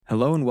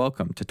Hello and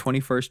welcome to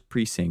 21st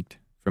Precinct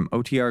from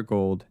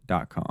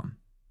OTRGold.com.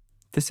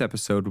 This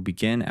episode will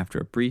begin after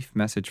a brief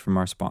message from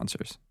our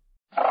sponsors.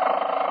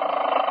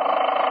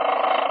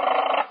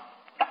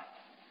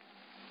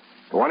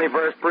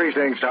 21st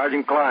Precinct,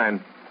 Sergeant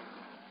Klein.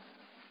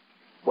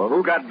 Well,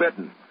 who got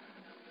bitten?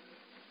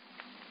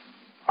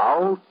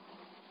 Owl?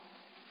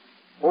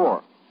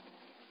 4.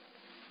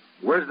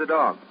 Where's the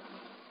dog?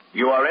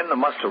 You are in the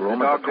muster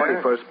room at the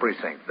there? 21st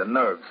Precinct, the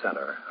nerve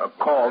center. A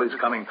call is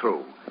coming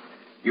through.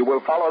 You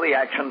will follow the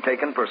action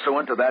taken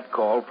pursuant to that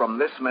call from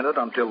this minute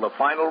until the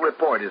final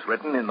report is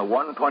written in the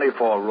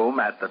 124 room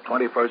at the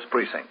 21st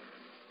Precinct.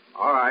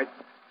 All right.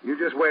 You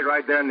just wait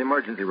right there in the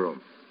emergency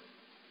room.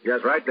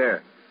 Yes, right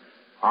there.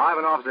 I'll have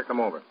an officer come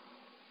over.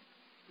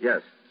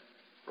 Yes.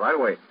 Right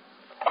away.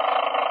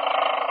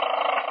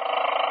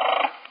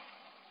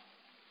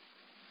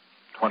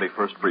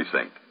 21st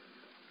Precinct.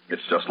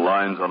 It's just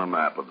lines on a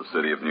map of the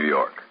city of New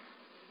York.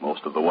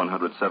 Most of the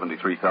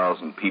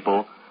 173,000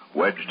 people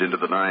wedged into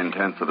the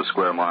 9/10 of a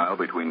square mile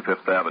between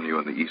Fifth Avenue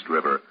and the East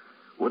River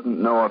wouldn't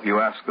know if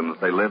you asked them if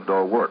they lived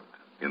or worked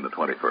in the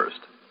 21st.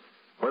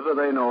 Whether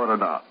they know it or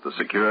not, the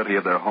security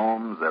of their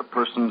homes, their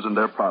persons, and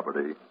their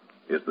property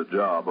is the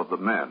job of the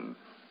men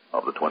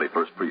of the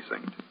 21st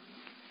Precinct.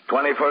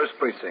 21st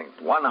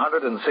Precinct,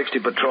 160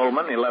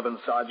 patrolmen, 11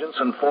 sergeants,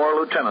 and 4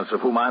 lieutenants,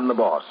 of whom I'm the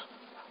boss.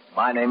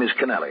 My name is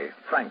Kennelly,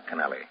 Frank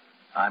Kennelly.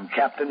 I'm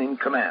captain in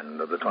command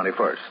of the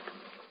 21st.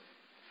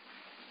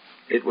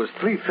 It was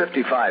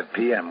 3:55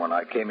 p.m. when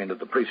I came into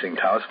the precinct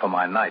house for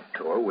my night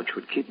tour, which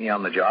would keep me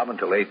on the job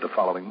until 8 the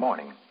following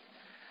morning.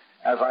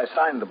 As I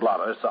signed the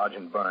blotter,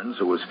 Sergeant Burns,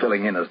 who was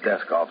filling in as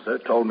desk officer,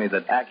 told me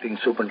that acting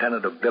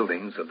superintendent of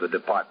buildings of the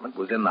department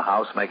was in the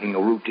house making a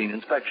routine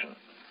inspection.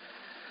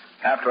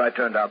 After I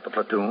turned out the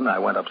platoon, I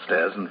went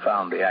upstairs and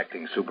found the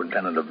acting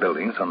superintendent of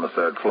buildings on the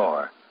 3rd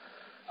floor.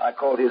 I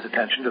called his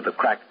attention to the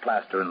cracked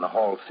plaster in the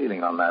hall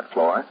ceiling on that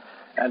floor,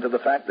 and to the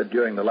fact that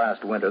during the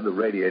last winter the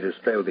radiators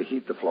failed to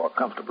heat the floor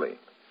comfortably.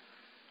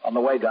 On the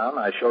way down,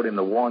 I showed him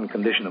the worn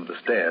condition of the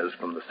stairs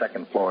from the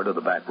 2nd floor to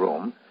the back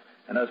room,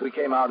 and as we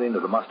came out into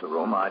the muster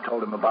room, I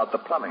told him about the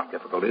plumbing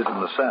difficulties in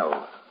the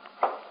cells.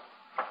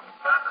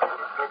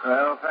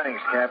 Well,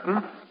 thanks,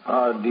 Captain.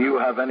 Do you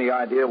have any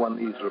idea when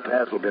these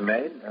repairs will be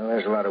made? Well,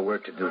 there's a lot of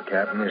work to do,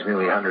 Captain. There's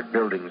nearly 100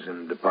 buildings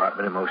in the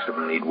department, and most of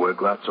them need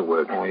work, lots of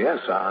work. Oh,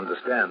 yes, I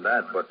understand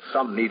that, but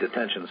some need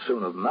attention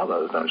sooner than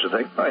others, don't you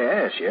think? Oh,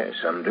 yes,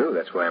 some do.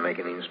 That's why I'm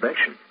making the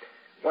inspection.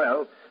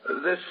 Well,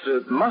 this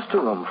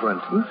muster room, for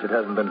instance, it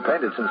hasn't been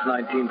painted since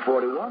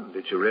 1941.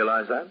 Did you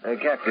realize that?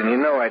 Captain, you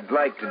know I'd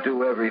like to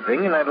do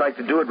everything, and I'd like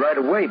to do it right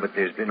away, but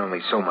there's been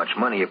only so much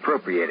money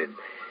appropriated.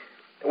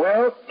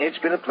 Well, it's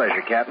been a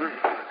pleasure, Captain.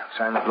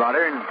 Sign the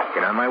blotter and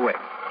get on my way.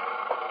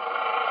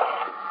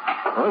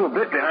 A little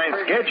bit behind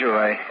schedule.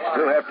 I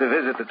still have to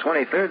visit the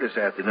 23rd this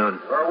afternoon.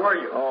 Where were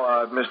you?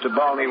 Mr.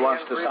 Balney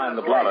wants to sign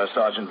the blotter,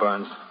 Sergeant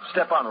Burns.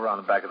 Step on around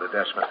the back of the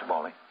desk, Mr.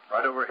 Balney.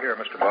 Right over here,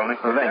 Mr. Balney.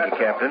 Well, thank you,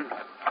 Captain.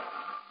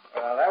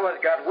 Well, that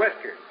one's got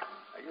whiskers.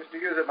 I used to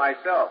use it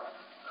myself.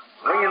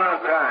 Bring it on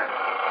time.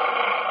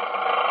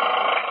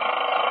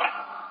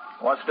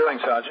 What's doing,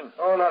 Sergeant?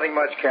 Oh, nothing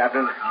much,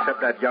 Captain, except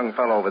that young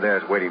fellow over there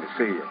is waiting to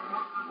see you.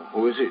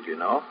 Who is it, you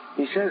know?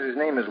 He says his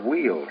name is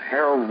Weald,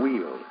 Harold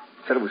Weald.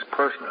 Said it was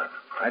personal.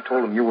 I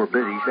told him you were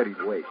busy. He said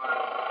he'd wait.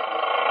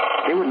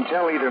 He wouldn't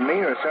tell either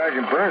me or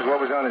Sergeant Burns what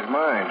was on his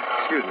mind.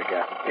 Excuse me,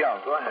 Captain. Yeah,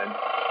 go ahead.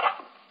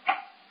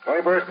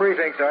 21st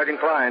Precinct, Sergeant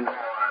Klein.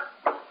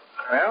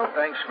 Well,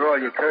 thanks for all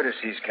your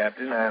courtesies,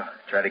 Captain. I'll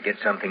try to get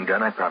something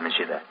done, I promise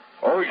you that.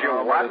 Oh,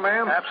 sure. What,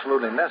 ma'am?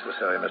 Absolutely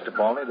necessary, Mr.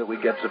 Balney, that we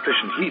get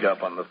sufficient heat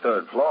up on the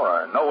 3rd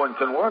floor. No one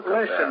can work up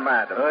there. Listen,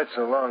 madam. Oh, it's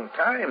a long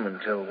time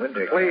until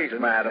winter. Please,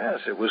 madam.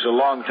 Yes, it was a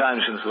long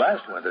time since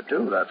last winter,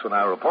 too. That's when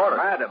I reported.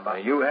 Madam,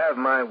 you have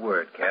my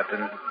word,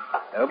 Captain.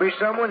 There'll be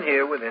someone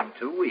here within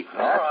 2 weeks.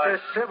 That's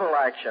a civil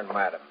action,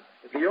 madam.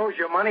 If he owes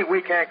you money,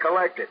 we can't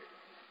collect it.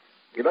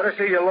 You better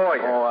see your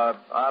lawyer.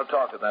 I'll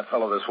talk to that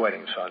fellow that's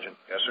waiting, Sergeant.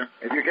 Yes, sir.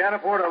 If you can't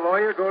afford a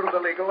lawyer, go to the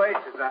Legal Aid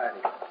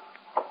Society.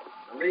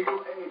 The Legal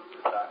Aid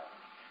Society.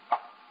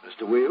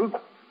 Mr. Weald?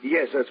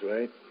 Yes, that's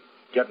right.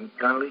 Captain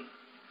Connolly?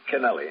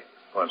 Kennelly.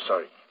 Oh, I'm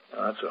sorry.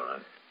 Oh, that's all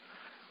right.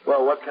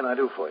 Well, what can I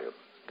do for you?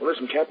 Well,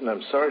 listen, Captain,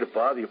 I'm sorry to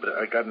bother you, but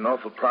I got an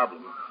awful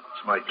problem.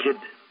 It's my kid.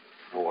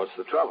 Well, what's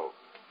the trouble?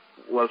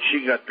 Well,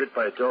 she got bit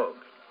by a dog.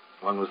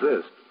 When was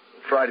this?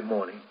 Friday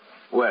morning.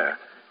 Where?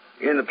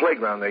 In the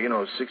playground there,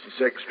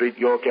 62nd Street,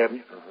 York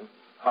Avenue. Mm-hmm.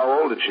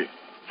 How old is she?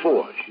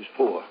 4. She's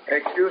 4.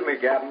 Excuse me,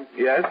 Captain.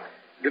 Yes?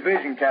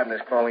 Division captain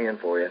is calling in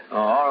for you. Oh,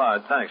 all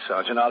right. Thanks,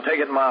 Sergeant. I'll take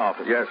it in my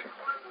office. Yes.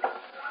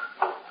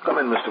 Come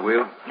in, Mr.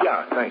 Weald.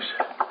 Yeah, thanks.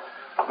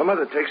 My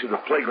mother takes her to the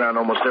playground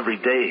almost every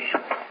day.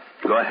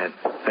 Go ahead.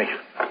 Thank you.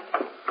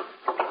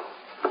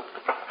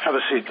 Have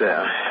a seat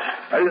there.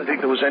 I didn't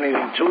think there was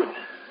anything to it.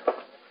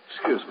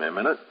 Excuse me a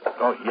minute.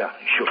 Oh, yeah,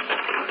 sure.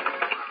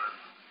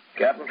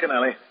 Captain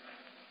Kennelly.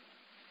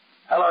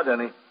 Hello,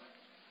 Denny.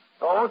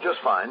 Oh, just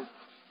fine.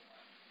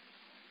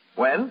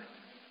 When?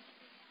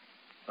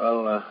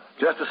 Well,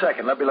 just a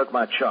second. Let me look at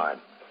my chart.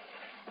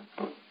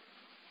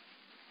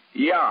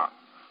 Yeah.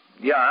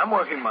 Yeah, I'm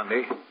working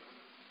Monday.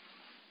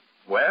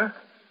 Where?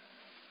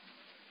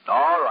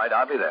 All right,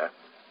 I'll be there.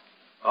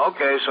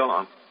 Okay, so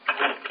long.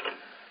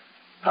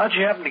 How'd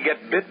you happen to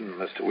get bitten,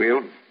 Mr.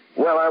 Weald?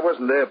 Well, I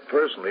wasn't there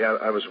personally.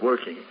 I was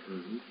working.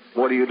 Mm-hmm.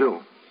 What do you do?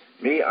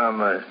 Me,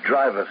 I'm a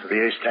driver for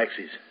the Ace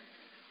Taxis.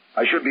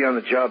 I should be on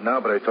the job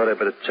now, but I thought I'd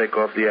better take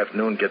off the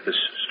afternoon and get this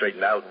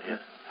straightened out. Yeah.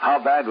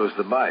 How bad was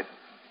the bite?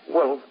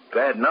 Well,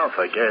 bad enough,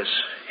 I guess.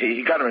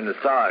 He got her in the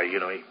thigh, you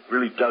know. He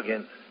really dug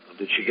in.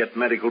 Did she get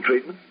medical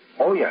treatment?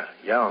 Oh, yeah.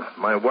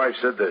 My wife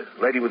said the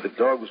lady with the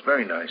dog was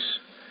very nice.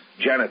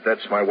 Janet,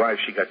 that's my wife.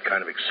 She got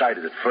kind of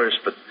excited at first,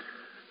 but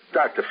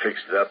doctor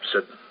fixed it up,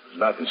 said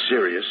nothing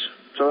serious.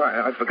 So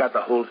I forgot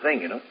the whole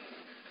thing, you know,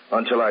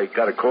 until I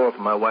got a call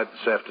from my wife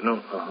this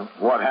afternoon. Uh-huh.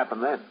 What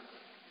happened then?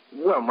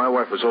 Well, my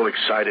wife was all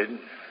excited.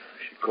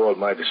 She called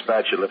my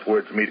dispatcher, left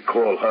word for me to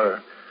call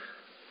her.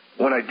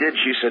 When I did,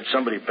 she said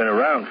somebody had been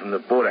around from the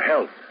Board of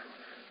Health.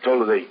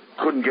 Told her they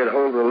couldn't get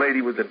hold of the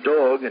lady with the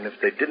dog, and if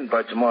they didn't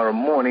by tomorrow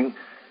morning,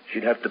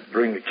 she'd have to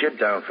bring the kid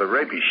down for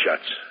rabies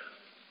shots.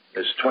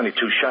 There's 22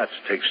 shots.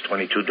 It takes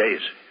 22 days.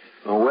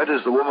 Well, where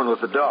does the woman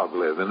with the dog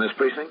live? In this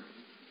precinct?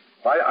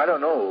 I don't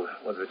know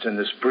whether it's in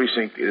this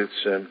precinct.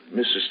 It's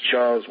Mrs.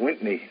 Charles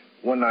Whitney,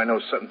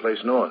 190 Sutton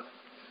Place North.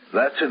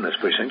 That's in this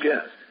precinct,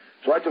 yes.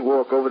 So I took a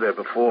walk over there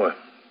before.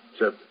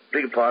 It's a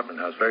big apartment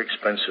house, very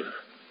expensive.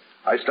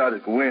 I started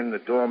to go in. The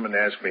doorman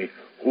asked me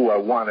who I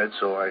wanted,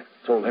 so I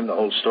told him the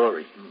whole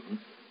story. Mm-hmm.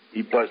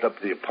 He buzzed up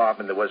to the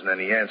apartment. There wasn't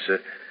any answer.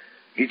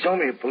 He told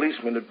me a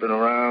policeman had been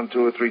around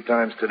 2 or 3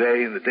 times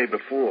today and the day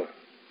before.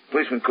 The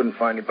policeman couldn't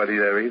find anybody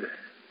there either.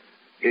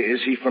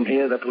 Is he from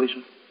here, that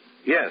policeman?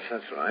 Yes,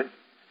 that's right.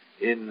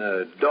 In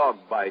dog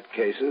bite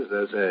cases,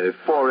 there's a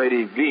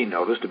 480V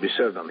notice to be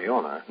served on the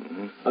owner.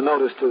 Mm-hmm. A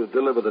notice to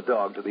deliver the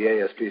dog to the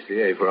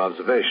ASPCA for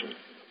observation.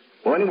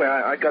 Well, anyway,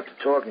 I got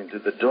to talking to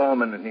the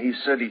doorman, and he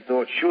said he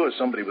thought sure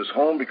somebody was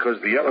home because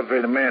the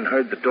elevator man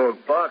heard the dog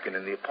barking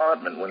in the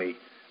apartment when he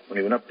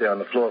went up there on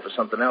the floor for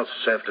something else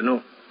this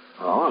afternoon.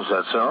 Oh, is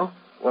that so?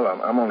 Well,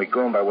 I'm only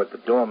going by what the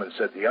doorman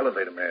said the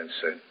elevator man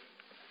said.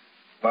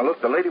 Now,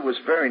 look, the lady was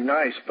very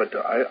nice, but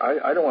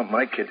I don't want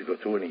my kid to go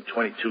through any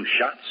 22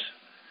 shots.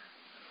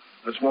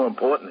 What's more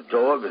important, the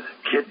dog or the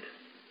kid?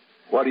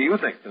 What do you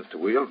think, Mr.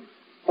 Weald?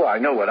 Well, I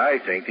know what I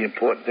think. The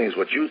important thing is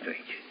what you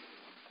think.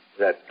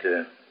 That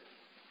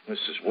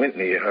Mrs.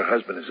 Whitney, her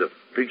husband, is a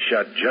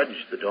big-shot judge,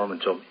 the doorman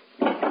told me.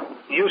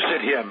 You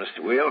sit here,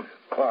 Mr. Weald.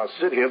 Well, I'll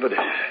sit here, but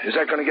is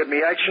that going to get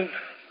me action?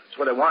 That's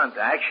what I want,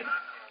 action.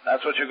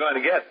 That's what you're going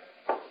to get.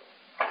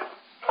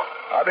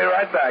 I'll be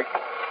right back.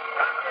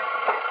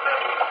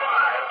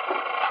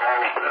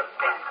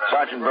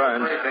 Sergeant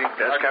Burns.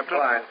 Yes,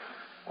 Captain?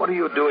 What are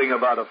you doing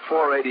about a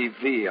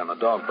 480V on the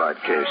dog bite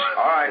case?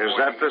 All right. Is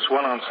that this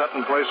one on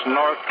Sutton Place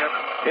North,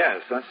 Captain?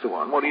 Yes, that's the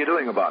one. What are you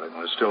doing about it?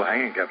 Well, it's still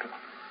hanging, Captain.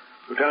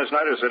 Lieutenant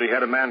Snyder said he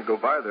had a man go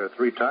by there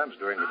 3 times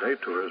during the day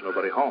tour. There's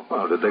nobody home.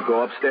 Well, did they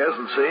go upstairs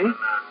and see?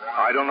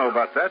 I don't know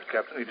about that,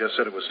 Captain. He just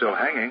said it was still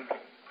hanging.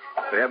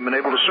 They haven't been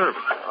able to serve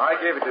it. I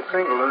gave it to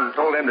Singleton and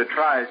told him to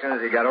try as soon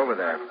as he got over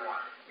there.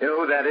 You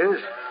know who that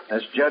is?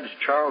 That's Judge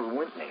Charles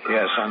Whitney.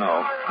 Yes, I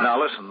know.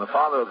 Now, listen, the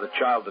father of the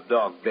child the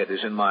dog bit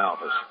is in my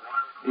office.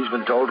 He's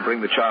been told to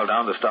bring the child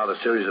down to start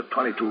a series of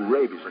 22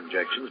 rabies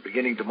injections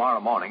beginning tomorrow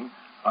morning,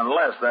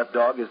 unless that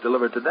dog is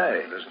delivered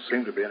today. There doesn't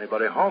seem to be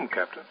anybody home,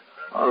 Captain.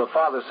 Well, the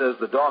father says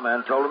the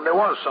doorman told him there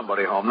was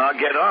somebody home. Now,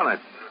 get on it.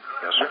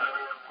 Yes, sir.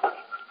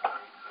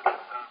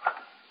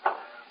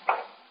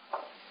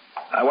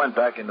 I went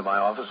back into my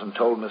office and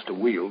told Mr.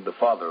 Weald, the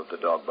father of the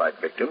dog bite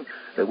victim,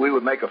 that we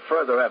would make a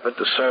further effort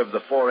to serve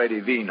the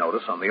 480V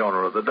notice on the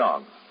owner of the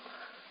dog.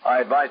 I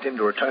advised him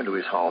to return to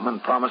his home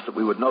and promised that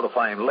we would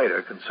notify him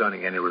later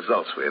concerning any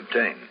results we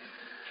obtained.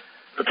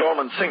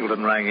 Patrolman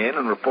Singleton rang in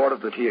and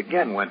reported that he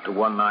again went to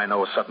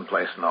 190 Sutton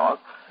Place North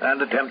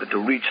and attempted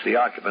to reach the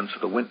occupants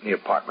of the Whitney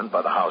apartment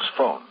by the house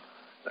phone.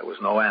 There was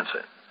no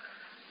answer.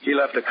 He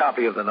left a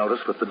copy of the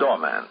notice with the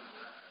doorman.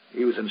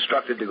 He was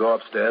instructed to go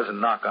upstairs and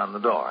knock on the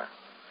door.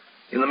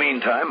 In the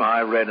meantime,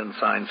 I read and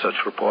signed such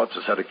reports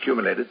as had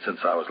accumulated since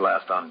I was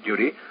last on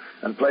duty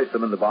and placed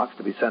them in the box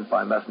to be sent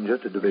by messenger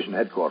to division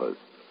headquarters.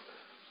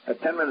 At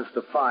 5 minutes,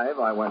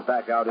 I went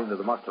back out into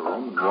the muster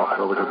room and walked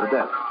over to the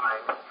desk.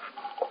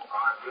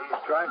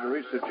 He's trying to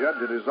reach the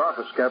judge at his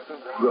office, Captain.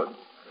 Good.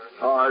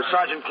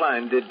 Sergeant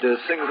Klein, did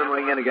Singleton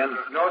ring in again?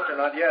 No, sir,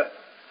 not yet.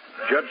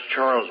 Judge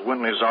Charles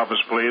Whitney's office,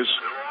 please.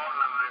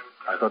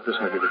 I thought this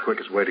might be the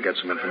quickest way to get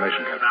some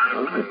information,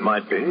 Captain. Well, it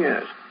might be,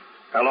 yes.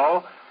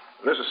 Hello?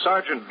 This is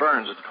Sergeant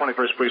Burns at the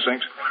 21st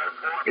Precinct.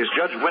 Is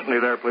Judge Whitney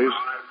there, please?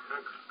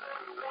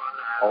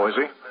 Oh, is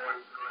he?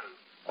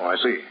 Oh, I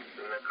see.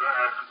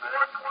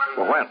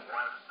 Well, when?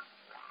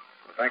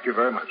 Well, thank you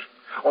very much.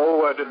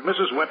 Oh, did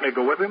Mrs. Whitney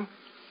go with him?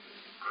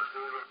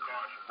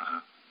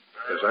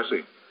 Yes, I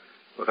see.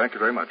 Well, thank you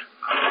very much.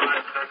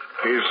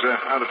 He's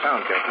out of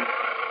town, Captain.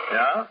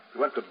 Yeah? He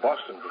went to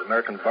Boston for the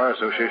American Bar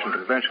Association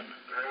convention.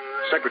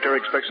 Secretary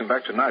expects him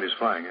back tonight. He's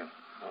flying in.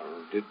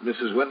 Did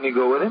Mrs. Whitney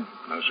go with him?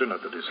 No, sir,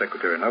 not that his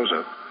secretary knows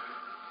of.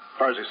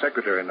 far as the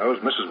secretary knows,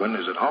 Mrs.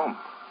 Whitney's at home.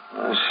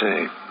 I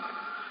see.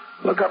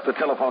 Look up the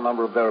telephone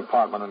number of their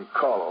apartment and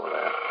call over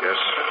there. Yes.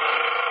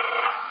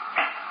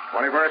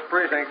 21st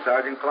Precinct,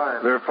 Sergeant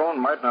Klein. Their phone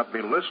might not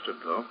be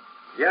listed, though.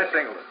 Yes,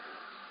 Singleton.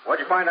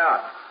 What'd you find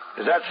out?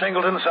 Is that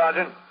Singleton,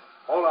 Sergeant?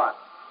 Hold on.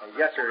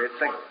 Yes, sir, it's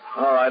Singleton.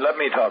 All right, let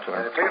me talk to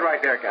him. Please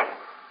right there, Captain.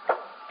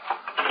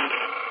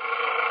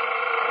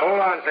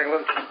 Hold on,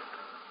 Singleton.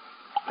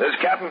 This is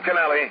Captain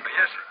Kennelly.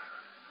 Yes, sir.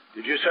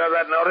 Did you serve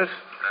that notice?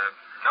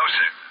 No,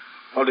 sir.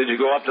 Oh, did you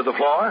go up to the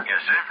floor?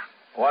 Yes, sir.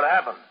 What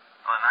happened?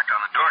 Well, I knocked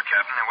on the door,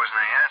 Captain. There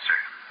wasn't any answer.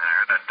 Then I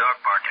heard that dog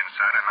bark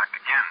inside. I knocked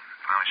again.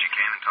 Finally, she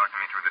came and talked to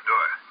me through the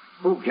door.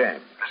 Who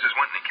came? Mrs.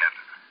 Whitney,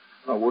 Captain.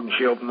 Oh, wouldn't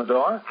she open the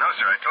door? No,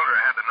 sir. I told her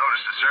I had the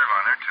notice to serve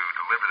on her to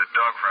deliver the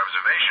dog for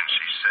observation.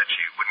 She said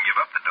she wouldn't give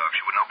up the dog.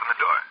 She wouldn't open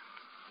the door.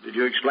 Did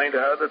you explain to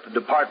her that the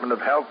Department of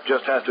Health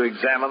just has to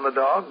examine the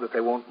dog, that they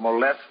won't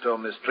molest or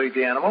mistreat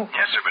the animal?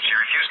 Yes, sir, but she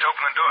refused to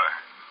open the door.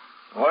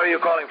 Where are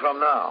you calling from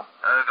now?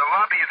 The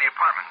lobby of the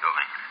apartment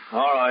building.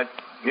 All right.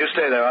 You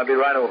stay there. I'll be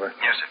right over.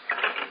 Yes, sir.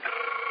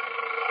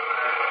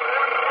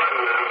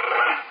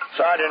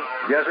 Sergeant.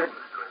 Yes, sir?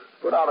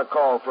 Put out a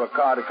call for a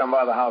car to come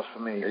by the house for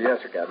me.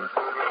 Yes, sir, Captain.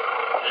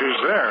 She's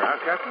there, huh,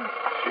 Captain?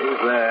 She's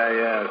there,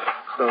 yes.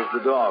 So's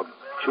the dog.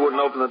 She wouldn't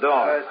open the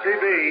door.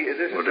 CB,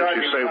 this is Well, did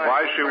she say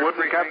why she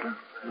wouldn't, Captain?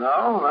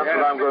 No, that's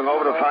what I'm going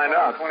over to find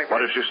out.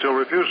 What if she still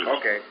refuses?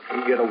 Okay.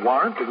 You get a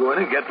warrant to go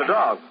in and get the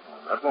dog.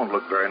 That won't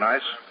look very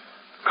nice.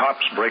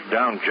 Cops break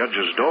down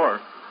judge's door.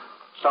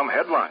 Some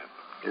headline.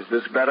 Is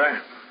this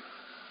better?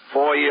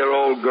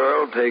 4-year-old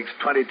girl takes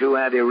 22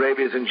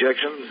 anti-rabies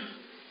injections.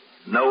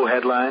 No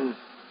headline.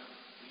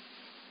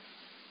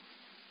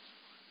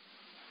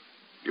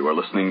 You are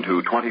listening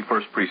to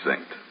 21st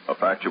Precinct, a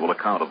factual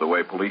account of the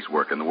way police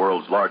work in the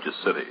world's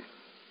largest city.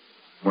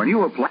 When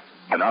you apply...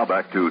 And now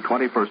back to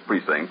 21st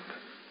Precinct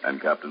and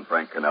Captain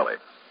Frank Kennelly.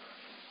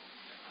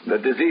 The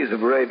disease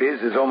of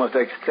rabies is almost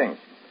extinct.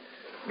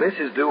 This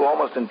is due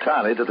almost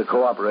entirely to the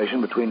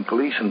cooperation between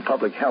police and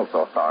public health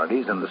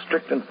authorities and the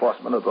strict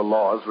enforcement of the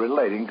laws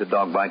relating to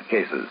dog bite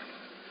cases.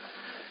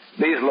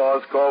 These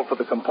laws call for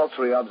the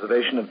compulsory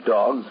observation of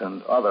dogs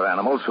and other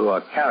animals who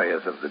are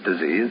carriers of the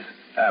disease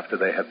after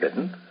they have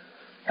bitten,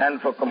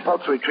 and for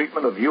compulsory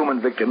treatment of human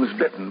victims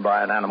bitten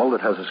by an animal that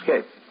has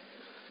escaped.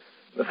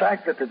 The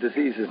fact that the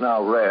disease is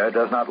now rare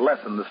does not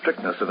lessen the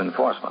strictness of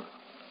enforcement.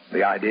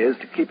 The idea is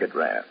to keep it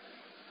rare.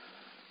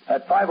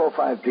 At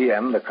 5:05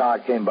 p.m., the car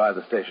came by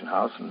the station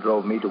house and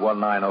drove me to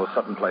 190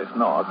 Sutton Place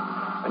North,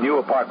 a new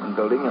apartment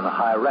building in a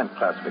high rent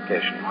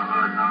classification.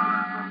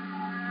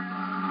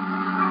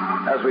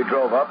 As we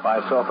drove up, I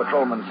saw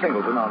Patrolman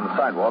Singleton on the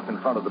sidewalk in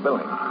front of the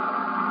building.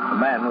 A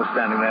man was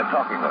standing there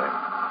talking with him.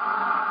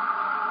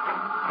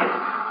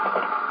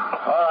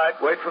 All right,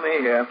 wait for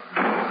me here.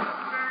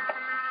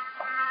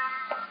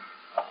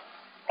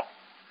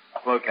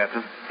 Hello,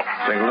 Captain.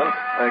 Singleton?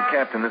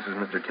 Captain, this is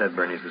Mr.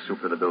 Tedburn. He's the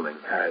super of the building.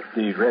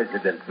 The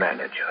resident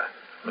manager.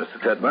 Mr.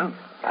 Tedburn?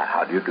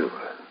 How do you do?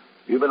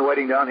 You've been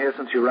waiting down here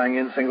since you rang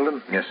in,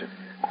 Singleton? Yes, sir.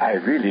 I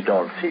really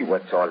don't see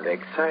what's all the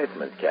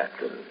excitement,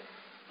 Captain.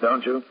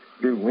 Don't you?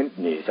 The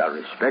Whitneys are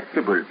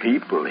respectable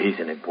people. He's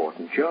an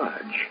important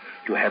judge.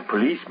 To have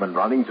policemen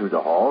running through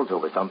the halls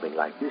over something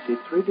like this,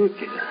 it's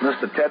ridiculous.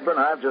 Mr. Tedburn,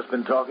 I've just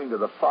been talking to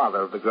the father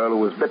of the girl who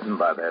was bitten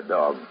by that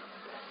dog.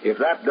 If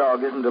that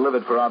dog isn't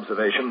delivered for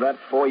observation, that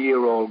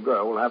 4-year-old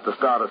girl will have to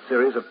start a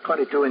series of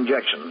 22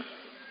 injections.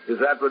 Is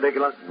that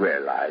ridiculous?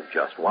 Well, I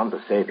just want to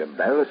save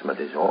embarrassment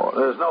is all.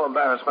 There's no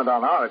embarrassment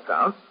on our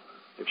account.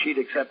 If she'd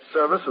accept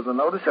service with the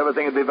notice,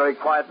 everything would be very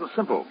quiet and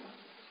simple.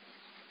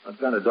 What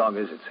kind of dog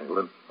is it,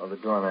 Singleton? Well, the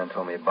doorman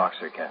told me a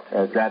boxer,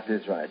 Captain. That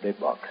is right, a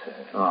boxer.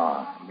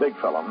 Big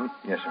fellow, hmm?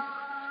 Yes, sir.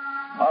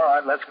 All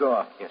right, let's go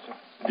up. Yes, sir.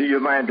 Do you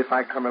mind if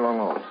I come along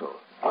also?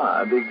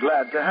 I'd be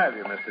glad to have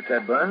you, Mr.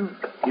 Tedburn.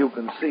 You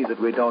can see that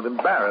we don't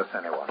embarrass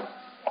anyone.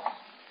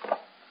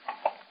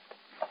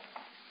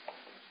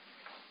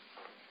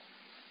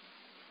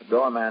 The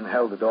doorman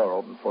held the door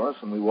open for us,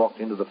 and we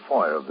walked into the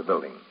foyer of the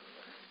building.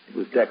 It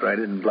was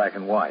decorated in black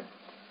and white.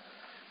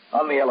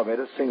 On the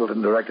elevator,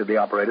 Singleton directed the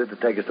operator to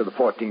take us to the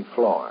 14th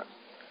floor.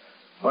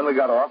 When we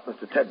got off,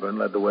 Mr. Tedburn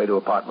led the way to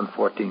apartment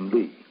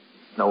 14B.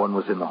 No one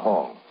was in the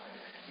hall.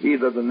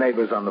 Either the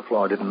neighbors on the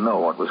floor didn't know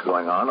what was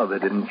going on, or they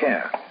didn't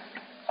care.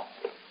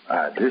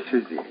 This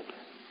is it.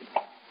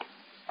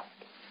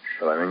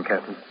 Shall I ring,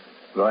 Captain?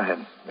 Go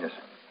ahead. Yes,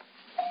 sir.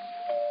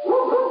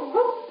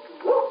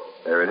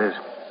 There it is.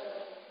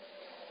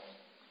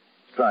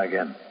 Try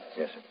again.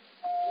 Yes, sir.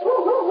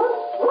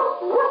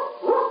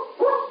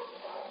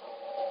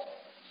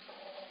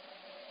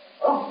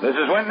 This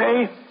is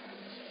Whitney.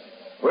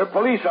 We're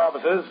police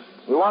officers.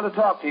 We want to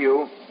talk to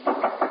you.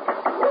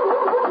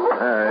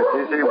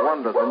 It is a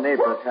wonder the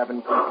neighbors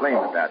haven't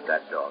complained about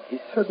that dog. He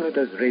certainly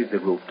does raise the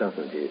roof,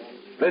 doesn't he?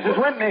 This is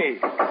Whitney.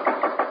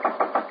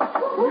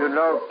 You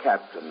know,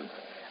 Captain,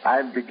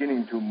 I'm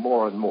beginning to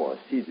more and more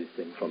see this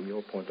thing from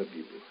your point of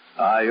view.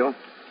 Are you?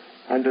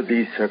 Under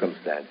these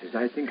circumstances,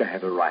 I think I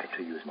have a right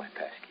to use my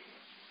passkey.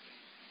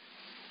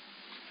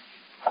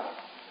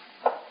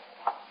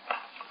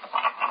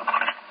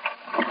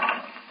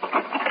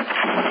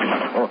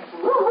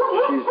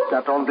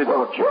 Got on the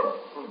door, Jeff.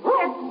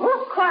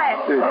 Quiet.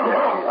 Jeff.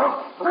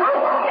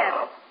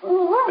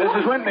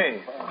 Mrs. Whitney,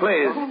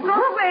 please. Go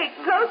away.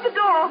 Close the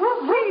door.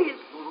 Please.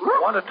 I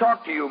want to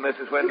talk to you,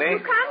 Mrs. Whitney. You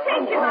can't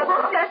take him. I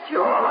won't let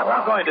you. I'm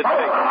not going to take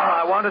him.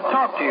 I want to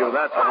talk to you,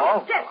 that's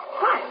all. Jeff,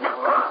 quiet.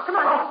 Now, come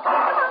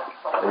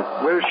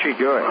on. Where's she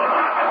going?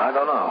 I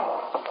don't know.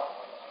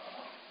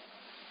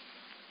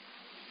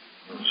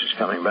 She's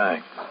coming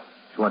back.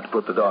 She went to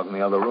put the dog in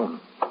the other room.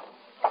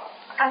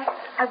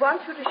 I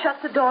want you to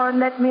shut the door and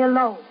let me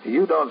alone.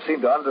 You don't seem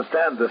to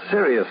understand the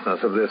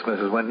seriousness of this,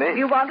 Mrs. Whitney.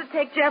 You want to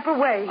take Jeff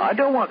away. I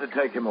don't want to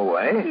take him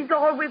away. He's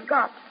all we've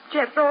got.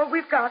 Jeff's all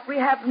we've got. We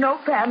have no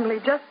family,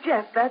 just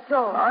Jeff, that's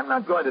all. I'm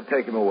not going to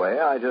take him away.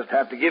 I just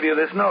have to give you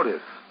this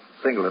notice.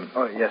 Singleton.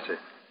 Oh, yes, sir.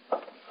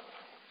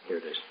 Here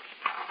it is.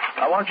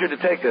 I want you to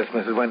take this,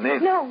 Mrs. Whitney.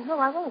 No,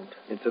 I won't.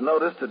 It's a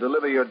notice to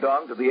deliver your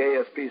dog to the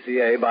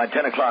ASPCA by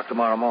 10 o'clock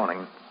tomorrow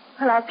morning.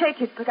 Well, I'll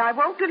take it, but I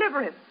won't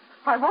deliver him.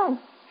 I won't.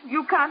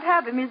 You can't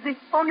have him. He's the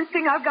only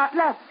thing I've got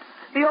left.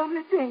 The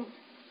only thing.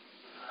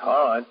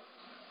 All right.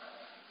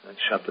 Let's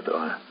shut the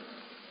door.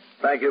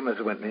 Thank you,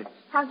 Mrs. Whitney.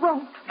 I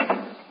won't.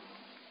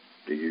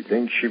 Do you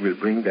think she will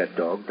bring that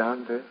dog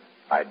down there?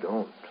 I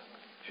don't.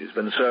 She's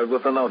been served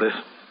with the notice.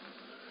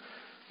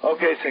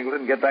 Okay,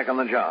 Singleton, get back on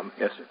the job.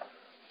 Yes, sir.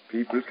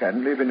 People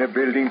can live in a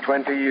building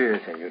 20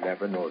 years, and you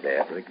never know they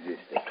ever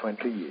existed.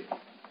 20 years.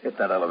 Hit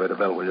that elevator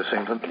bell, will you,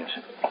 Singleton? Yes,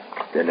 sir.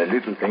 Then a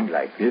little thing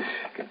like this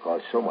can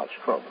cause so much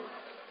trouble.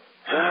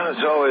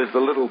 It's always the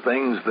little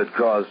things that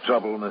cause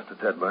trouble, Mr.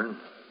 Tedburn.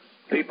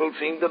 People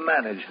seem to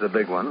manage the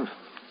big ones.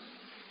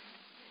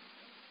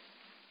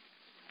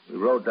 We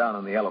rode down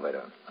in the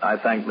elevator. I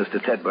thanked Mr.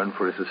 Tedburn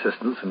for his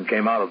assistance and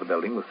came out of the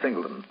building with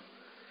Singleton.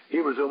 He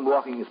resumed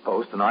walking his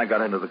post, and I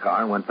got into the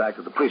car and went back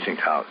to the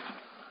precinct house.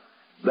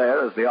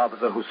 There, as the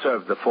officer who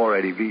served the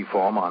 480V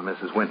form on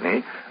Mrs.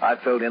 Whitney, I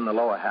filled in the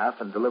lower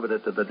half and delivered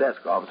it to the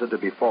desk officer to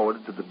be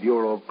forwarded to the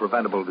Bureau of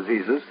Preventable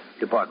Diseases,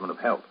 Department of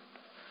Health.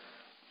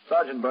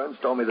 Sergeant Burns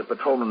told me that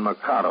Patrolman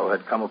Mercado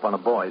had come upon a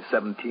boy,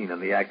 17, in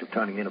the act of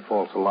turning in a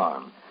false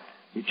alarm.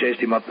 He chased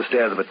him up the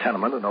stairs of a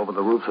tenement and over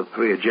the roofs of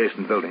 3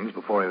 adjacent buildings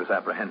before he was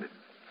apprehended.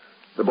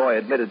 The boy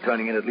admitted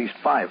turning in at least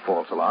 5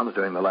 false alarms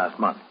during the last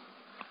month.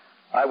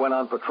 I went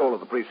on patrol of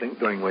the precinct,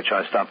 during which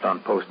I stopped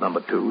on post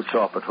number 2,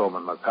 saw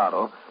Patrolman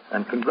Mercado,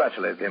 and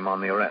congratulated him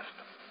on the arrest.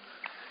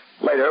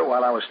 Later,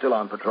 while I was still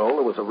on patrol,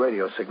 there was a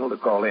radio signal to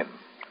call in.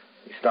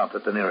 He stopped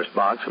at the nearest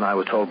box, and I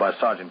was told by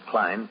Sergeant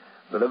Klein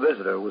that a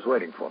visitor was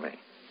waiting for me,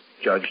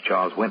 Judge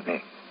Charles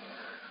Whitney.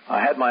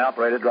 I had my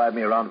operator drive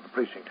me around to the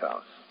precinct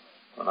house.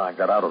 When I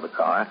got out of the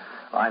car,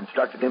 I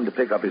instructed him to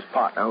pick up his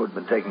partner who had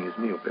been taking his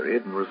meal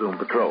period and resume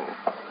patrol.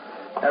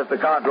 As the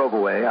car drove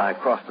away, I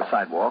crossed the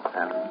sidewalk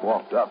and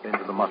walked up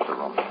into the muster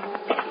room.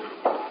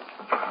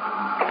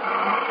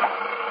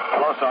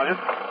 Hello, Sergeant.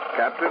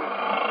 Captain.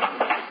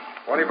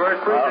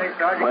 21st Precinct,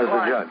 Sergeant Where's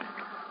Klein. the judge?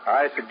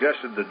 I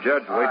suggested the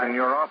judge wait in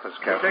your office,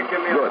 Captain.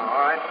 Good. All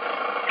right.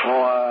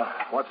 Oh,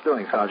 what's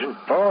doing, Sergeant?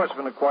 Oh, it's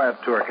been a quiet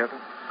tour, Captain.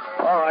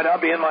 All right, I'll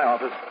be in my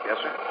office. Yes,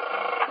 sir.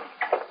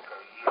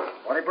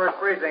 21st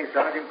Precinct,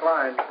 Sergeant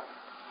Klein.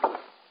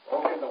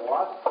 Over in the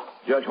what?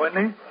 Judge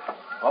Whitney?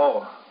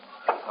 Oh,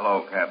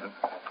 hello, Captain.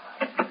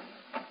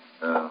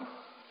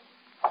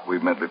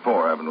 We've met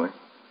before, haven't we?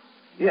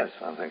 Yes,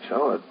 I think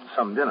so, at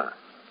some dinner.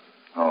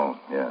 Oh,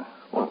 yeah.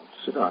 Well,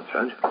 sit down,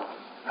 Judge.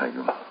 Thank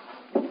you.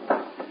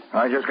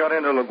 I just got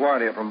into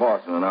LaGuardia from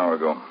Boston an hour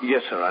ago.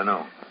 Yes, sir, I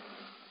know.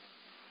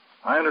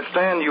 I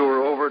understand you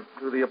were over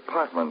to the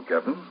apartment,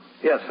 Captain.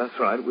 Yes, that's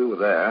right. We were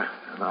there.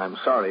 And I'm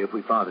sorry if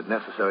we found it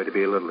necessary to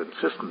be a little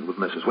insistent with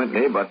Mrs.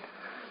 Whitney, but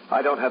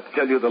I don't have to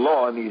tell you the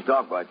law in these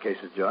dog bite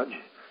cases, Judge.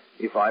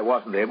 If I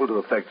wasn't able to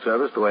effect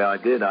service the way I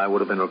did, I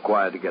would have been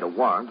required to get a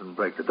warrant and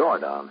break the door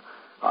down.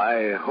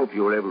 I hope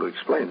you were able to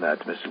explain that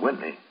to Mrs.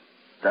 Whitney.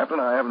 Captain,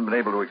 I haven't been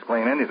able to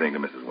explain anything to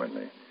Mrs.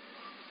 Whitney.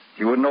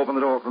 She wouldn't open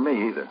the door for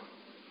me either.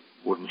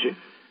 Wouldn't she?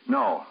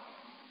 No.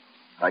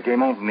 I came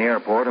home from the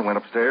airport and went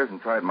upstairs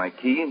and tried my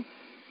key.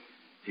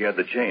 She had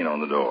the chain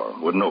on the door.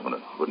 Wouldn't open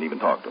it. Wouldn't even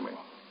talk to me.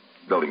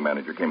 Building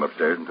manager came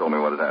upstairs and told me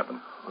what had happened.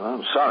 Well,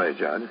 I'm sorry,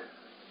 Judge.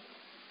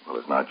 Well,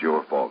 it's not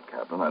your fault,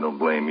 Captain. I don't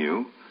blame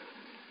you.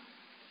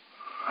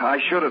 I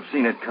should have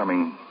seen it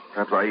coming.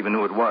 Perhaps I even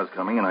knew it was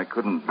coming, and I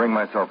couldn't bring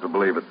myself to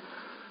believe it.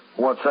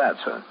 What's that,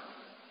 sir?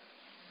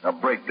 A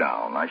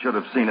breakdown. I should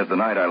have seen it the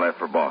night I left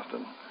for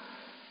Boston.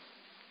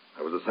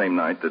 That was the same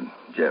night that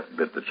Jeff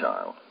bit the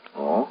child.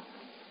 Oh?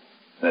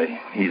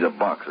 He's a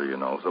boxer, you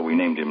know, so we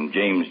named him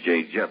James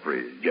J.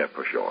 Jeffries, Jeff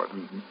for short.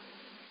 Mm-hmm.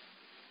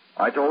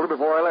 I told her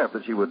before I left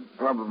that she would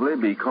probably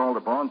be called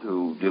upon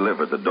to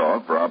deliver the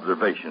dog for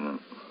observation.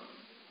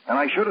 And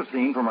I should have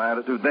seen from my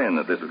attitude then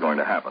that this was going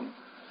to happen.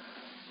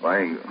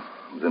 I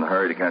was in a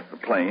hurry to catch the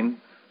plane.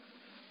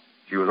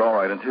 She was all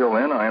right until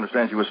then. I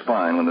understand she was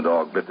fine when the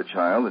dog bit the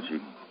child, that she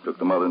took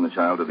the mother and the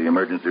child to the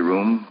emergency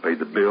room, paid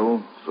the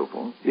bill, so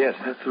forth. Yes,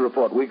 that's the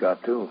report we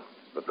got, too.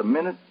 But the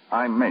minute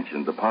I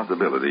mentioned the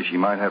possibility she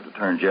might have to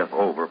turn Jeff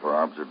over for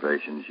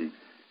observation, she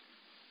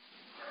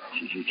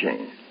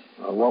changed.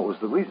 What was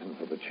the reason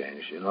for the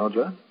change, you know,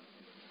 Judge?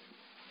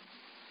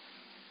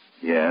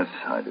 Yes,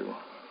 I do.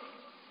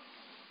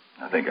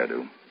 I think I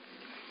do.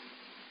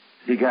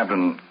 See,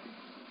 Captain,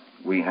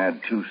 we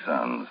had 2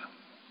 sons,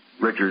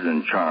 Richard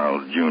and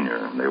Charles,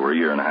 Jr. They were a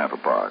year and a half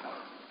apart,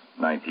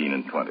 19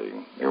 and 20.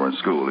 They were in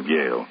school at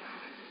Yale.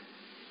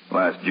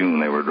 Last June,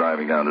 they were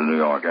driving down to New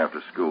York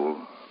after school.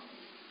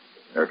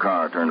 Their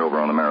car turned over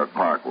on the Merritt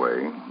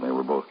Parkway. They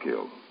were both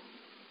killed.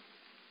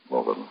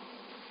 Both of them.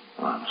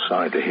 Well, I'm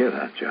sorry to hear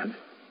that, Judge.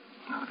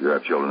 If you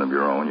have children of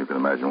your own, you can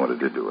imagine what it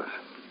did to us.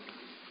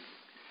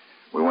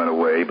 We went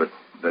away, but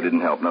that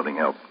didn't help. Nothing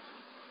helped.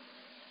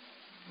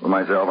 For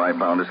myself, I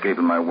found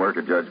escaping my work.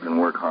 A judge can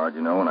work hard,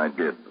 you know, and I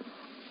did.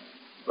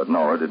 But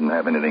Nora didn't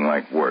have anything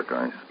like work,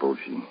 I suppose.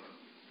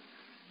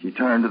 She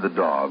turned to the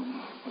dog,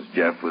 as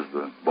Jeff was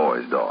the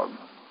boy's dog.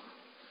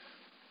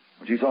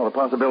 When she saw the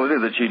possibility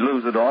that she'd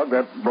lose the dog,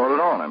 that brought it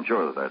on. I'm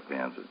sure that's the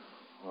answer.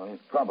 Well, it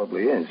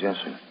probably is, yes,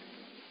 sir.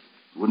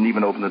 She wouldn't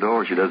even open the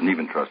door. She doesn't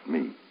even trust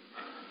me.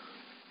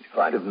 If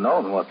I'd have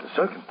known what the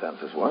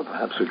circumstances were,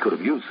 perhaps we could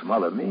have used some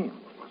other means.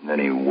 There wasn't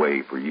any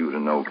way for you to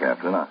know,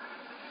 Captain.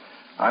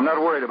 I'm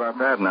not worried about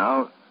that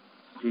now.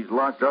 She's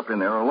locked up in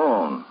there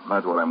alone.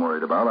 That's what I'm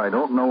worried about. I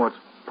don't know what's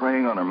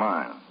preying on her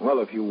mind. Well,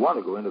 if you want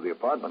to go into the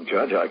apartment,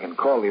 Judge, I can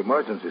call the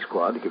emergency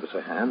squad to give us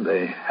a hand.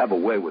 They have a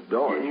way with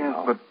doors. Yes,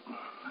 but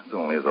it's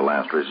only as a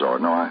last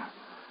resort. No,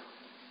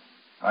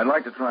 I'd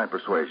like to try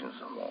persuasion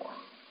some more.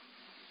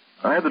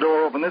 I had the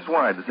door open this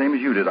wide, the same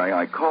as you did.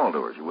 I called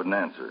to her. She wouldn't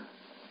answer.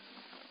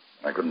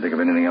 I couldn't think of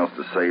anything else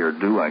to say or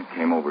do. I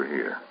came over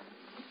here.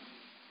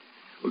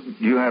 Do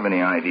you have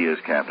any ideas,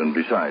 Captain,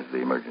 besides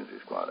the emergency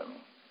squad, I mean?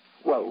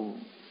 Well,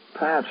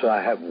 perhaps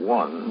I have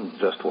one,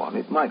 just one.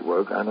 It might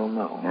work. I don't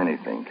know.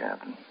 Anything,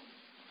 Captain.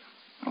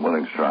 I'm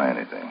willing to try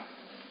anything.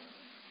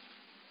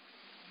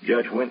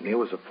 Judge Whitney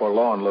was a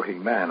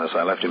forlorn-looking man as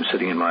I left him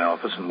sitting in my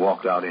office and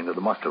walked out into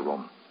the muster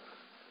room.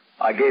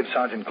 I gave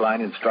Sergeant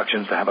Klein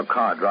instructions to have a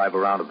car drive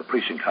around to the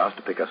precinct house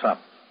to pick us up.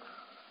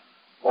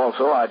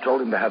 Also, I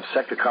told him to have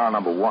sector car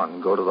number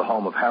 1 go to the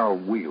home of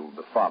Harold Weald,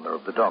 the father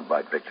of the dog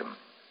bite victim.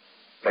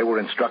 They were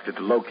instructed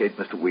to locate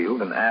Mr.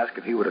 Weald and ask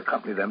if he would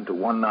accompany them to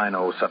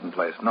 190 Sutton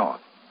Place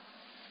North.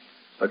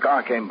 The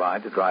car came by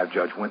to drive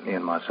Judge Whitney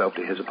and myself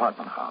to his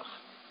apartment house.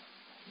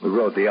 We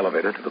rode the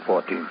elevator to the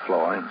 14th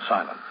floor in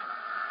silence.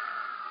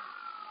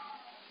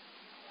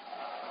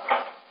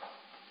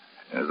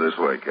 Is this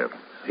way, Captain?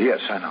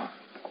 Yes, I know.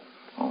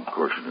 Oh, of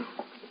course you do.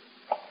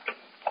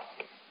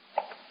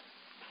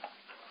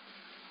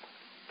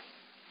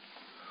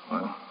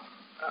 Well,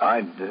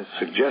 I'd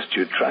suggest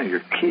you try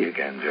your key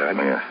again, Judge.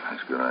 Yeah,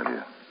 that's a good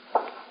idea.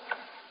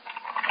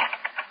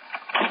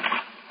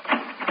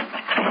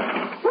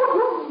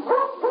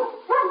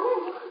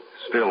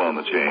 Still on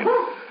the chain.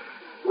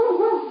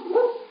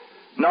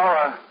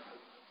 Nora!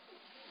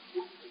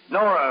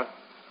 Nora!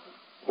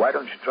 Why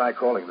don't you try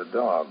calling the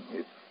dog?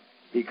 If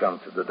he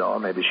comes to the door,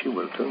 maybe she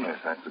will, too. Yes,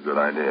 that's a good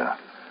idea.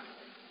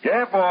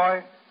 Jeff,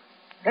 boy.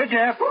 Hey,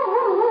 Jeff.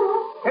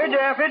 Hey,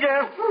 Jeff. Hey,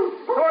 Jeff.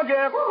 Come on,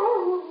 Jeff.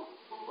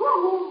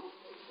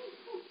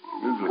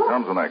 Usually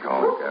comes when I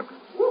call him, Captain.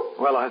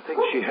 Well, I think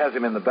she has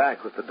him in the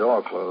back with the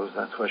door closed.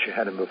 That's where she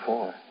had him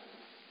before.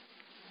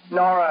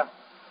 Nora.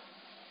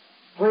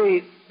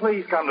 Please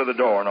come to the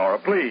door, Nora.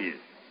 Please.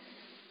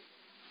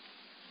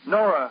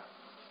 Nora.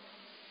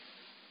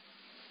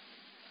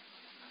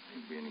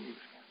 It'd be any use,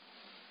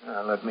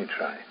 Captain. Let me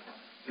try.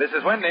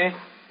 Mrs. Whitney.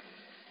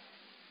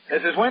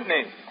 Mrs.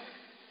 Whitney.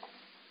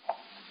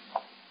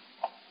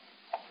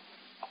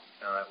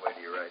 All right, way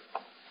to your right.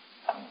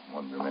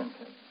 One of the men,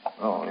 Captain.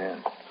 Oh, yeah.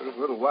 Took us a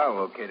little while to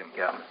locate him,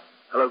 Captain.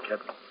 Hello,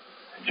 Captain.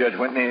 Judge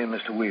Whitney and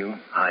Mr. Weald.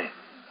 Hi.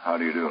 How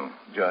do you do?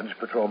 Judge,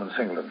 Patrolman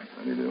Singleton.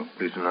 How do you do?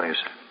 Pleased to know you,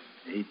 sir.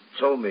 He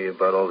told me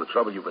about all the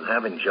trouble you've been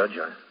having, Judge.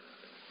 I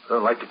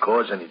don't like to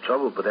cause any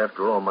trouble, but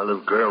after all, my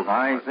little girl...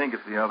 I think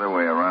it's the other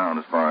way around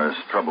as far as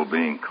trouble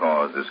being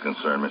caused is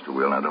concerned, Mr.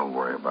 Will. Now, don't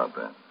worry about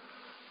that.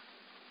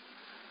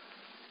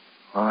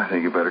 Well, I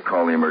think you better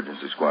call the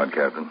emergency squad,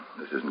 Captain.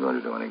 This isn't going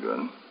to do any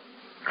good.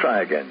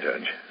 Try again,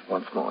 Judge.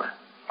 Once more.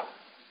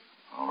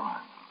 All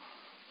right.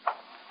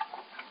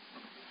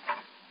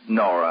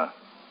 Nora.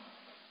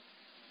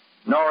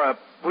 Nora,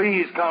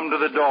 please come to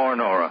the door,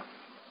 Nora.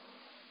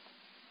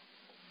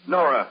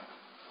 Nora.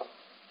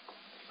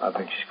 I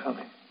think she's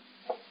coming.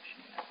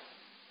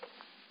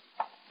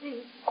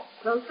 Please,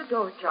 close the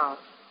door, Charles.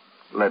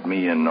 Let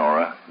me in,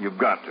 Nora. You've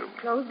got to.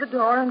 Close the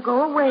door and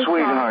go away,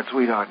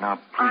 Sweetheart, now,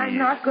 please. I'm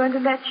not going to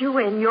let you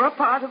in. You're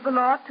part of the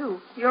law, too.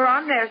 You're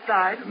on their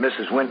side.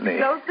 Mrs. Whitney.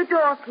 Close the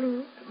door,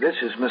 please. This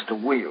is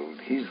Mr. Weald.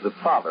 He's the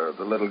father of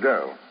the little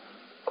girl.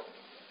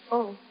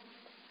 Oh,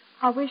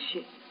 how is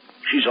she?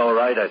 She's all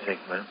right, I think,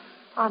 ma'am.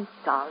 I'm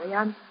sorry.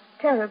 I'm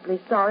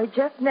terribly sorry.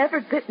 Jeff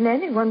never bitten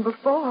anyone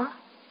before.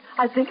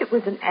 I think it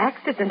was an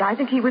accident. I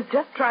think he was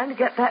just trying to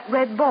get that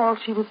red ball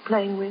she was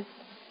playing with.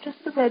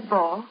 Just the red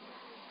ball.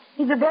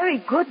 He's a very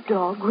good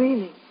dog,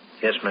 really.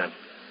 Yes, ma'am.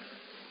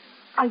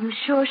 Are you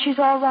sure she's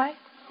all right?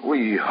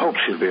 We hope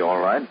she'll be all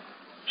right.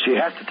 She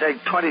has to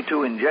take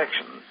 22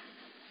 injections.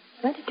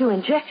 22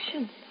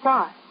 injections?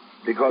 Why?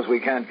 Because we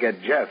can't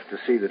get Jeff to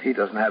see that he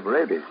doesn't have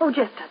rabies. Oh,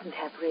 Jeff doesn't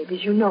have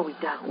rabies. You know he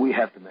doesn't. We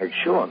have to make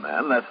sure,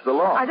 ma'am. That's the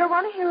law. I don't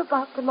want to hear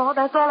about the law.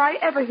 That's all I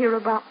ever hear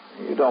about.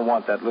 You don't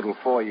want that little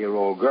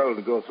 4-year-old girl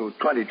to go through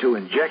 22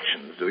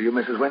 injections, do you,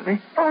 Mrs.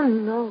 Whitney? Oh,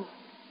 no.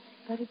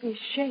 That'd be a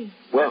shame.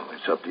 Well,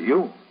 it's up to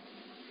you.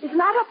 It's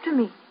not up to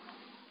me.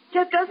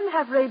 Jeff doesn't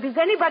have rabies.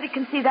 Anybody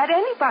can see that.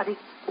 Anybody.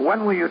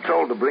 When were you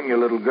told to bring your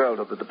little girl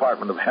to the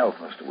Department of Health,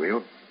 Mr.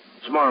 Wheel?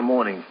 Tomorrow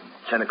morning,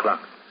 10 o'clock.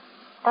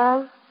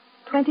 All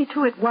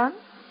 22 at once?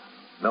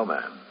 No,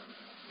 ma'am.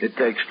 It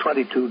takes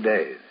 22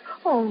 days.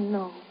 Oh,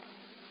 no.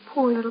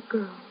 Poor little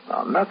girl.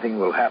 Now, nothing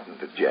will happen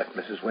to Jeff,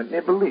 Mrs. Whitney.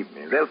 Believe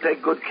me. They'll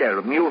take good care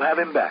of him. You'll have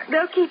him back.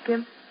 They'll keep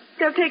him.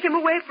 They'll take him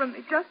away from me,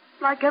 just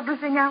like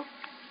everything else.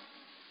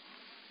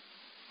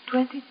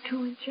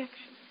 22 injections.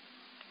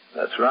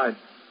 That's right.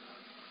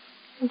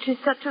 And she's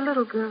such a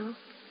little girl.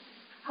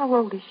 How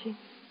old is she?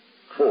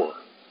 4.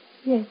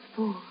 Yes,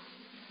 4.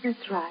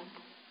 That's right.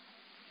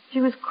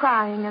 She was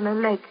crying and her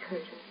leg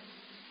hurt her.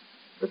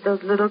 With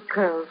those little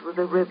curls with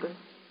a ribbon.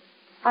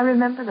 I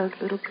remember those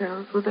little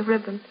curls with a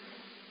ribbon.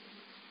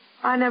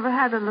 I never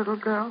had a little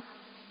girl.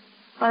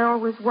 I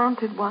always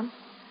wanted one.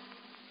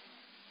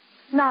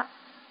 Not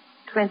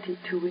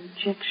 22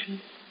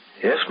 injections.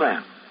 Yes,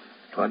 ma'am.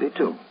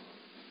 22.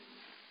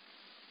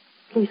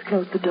 Please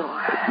close the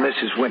door.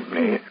 Mrs.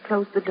 Whitney. Please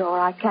close the door.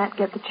 I can't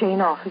get the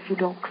chain off if you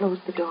don't close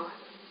the door.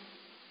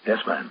 Yes,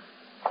 ma'am.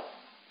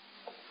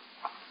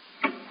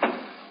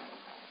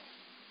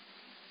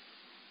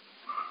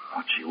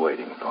 What's she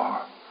waiting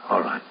for?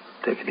 All right.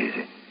 Take it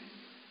easy.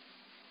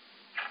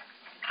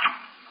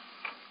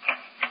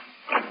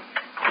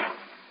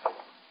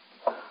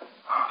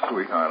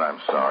 Sweetheart, I'm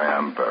sorry.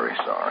 I'm very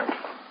sorry.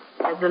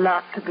 There's a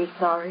lot to be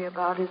sorry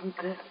about, isn't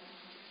there?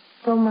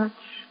 So much.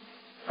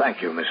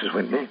 Thank you, Mrs.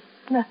 Whitney.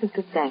 Nothing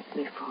to thank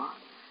me for.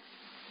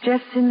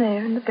 Jeff's in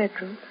there in the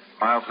bedroom.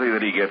 I'll see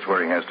that he gets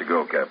where he has to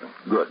go, Captain.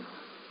 Good.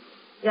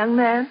 Young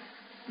man?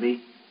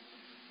 Me?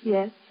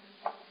 Yes.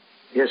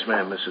 Yes,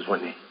 ma'am, Mrs.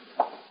 Whitney.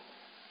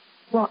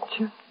 Watch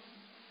her.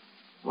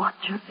 Watch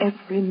her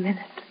every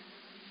minute.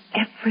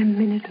 Every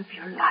minute of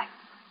your life.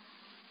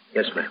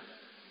 Yes, ma'am.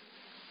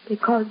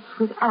 Because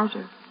without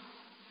her,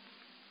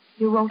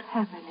 you won't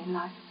have any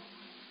life.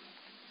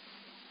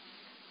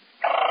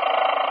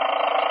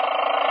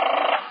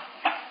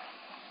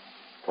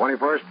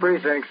 "21st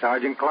Precinct,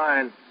 Sergeant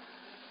Klein.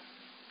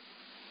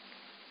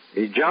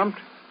 He jumped,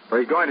 or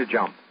he's going to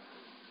jump?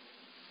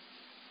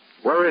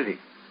 Where is he?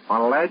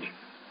 On a ledge?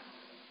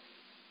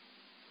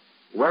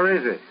 Where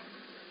is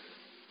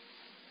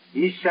he?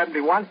 East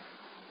 71?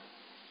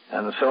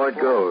 And so it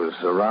goes,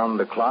 around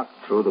the clock,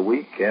 through the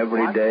week,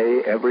 every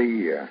day, every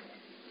year.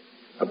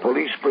 A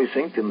police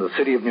precinct in the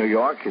city of New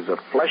York is a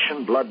flesh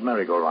and blood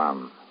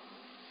merry-go-round.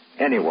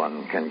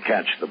 Anyone can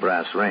catch the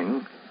brass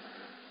ring,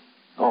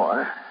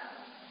 or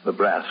the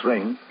brass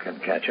ring can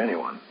catch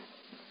anyone.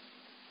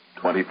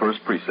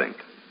 21st Precinct,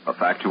 a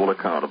factual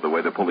account of the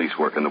way the police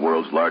work in the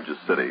world's largest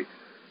city,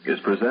 is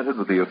presented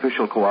with the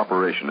official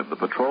cooperation of the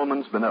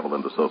Patrolmen's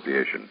Benevolent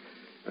Association,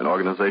 an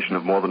organization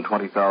of more than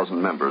 20,000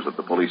 members of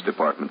the Police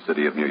Department,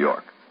 City of New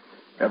York.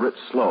 Everett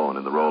Sloan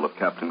in the role of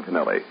Captain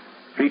Kennelly.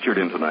 Featured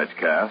in tonight's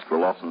cast were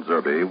Lawson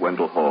Zerbe,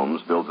 Wendell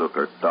Holmes, Bill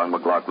Zuckert, Don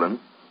McLaughlin,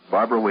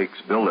 Barbara Weeks,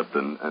 Bill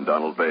Lipton, and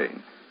Donald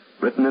Bain.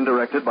 Written and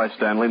directed by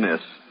Stanley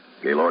Niss.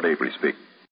 Gaylord Avery speaks.